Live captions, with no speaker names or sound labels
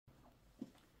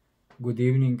Good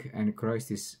evening, and Christ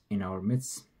is in our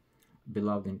midst.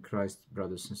 Beloved in Christ,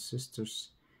 brothers and sisters,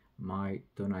 my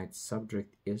tonight's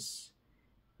subject is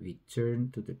we turn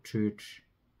to the church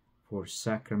for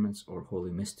sacraments or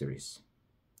holy mysteries.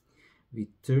 We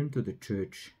turn to the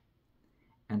church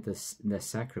and the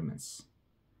sacraments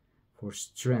for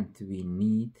strength we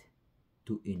need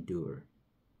to endure.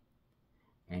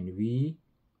 And we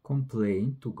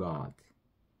complain to God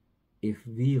if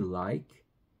we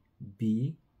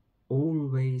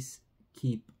always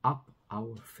keep up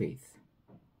our faith.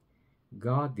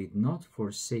 God did not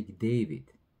forsake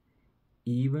David,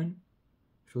 even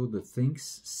though the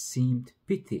things seemed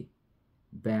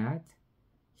bad,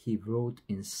 he wrote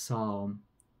in Psalm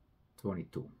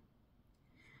 22.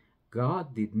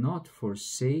 God did not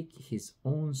forsake his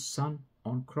own son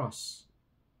on cross,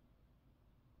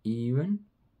 even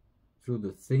though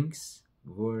the things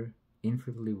were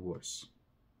infinitely worse.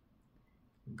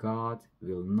 God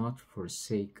will not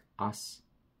forsake us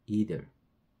either.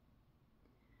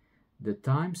 The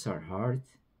times are hard,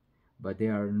 but they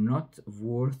are not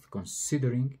worth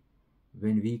considering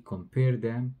when we compare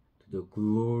them to the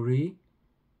glory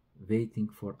waiting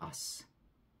for us.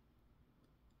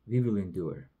 We will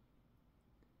endure.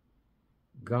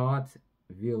 God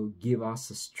will give us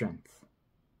strength,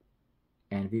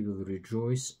 and we will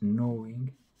rejoice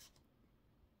knowing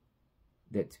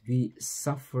that we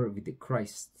suffer with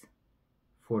Christ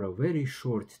for a very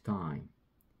short time,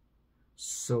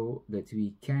 so that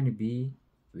we can be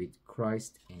with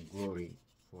Christ in glory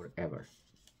forever.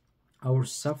 Our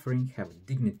suffering have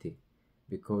dignity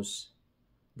because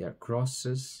they are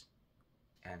crosses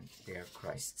and they are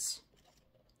Christ's.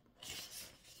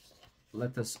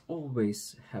 Let us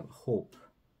always have hope,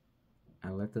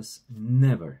 and let us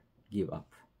never give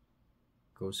up,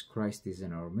 because Christ is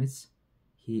in our midst.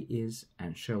 He is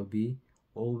and shall be,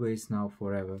 always, now,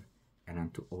 forever, and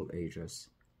unto all ages.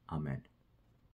 Amen.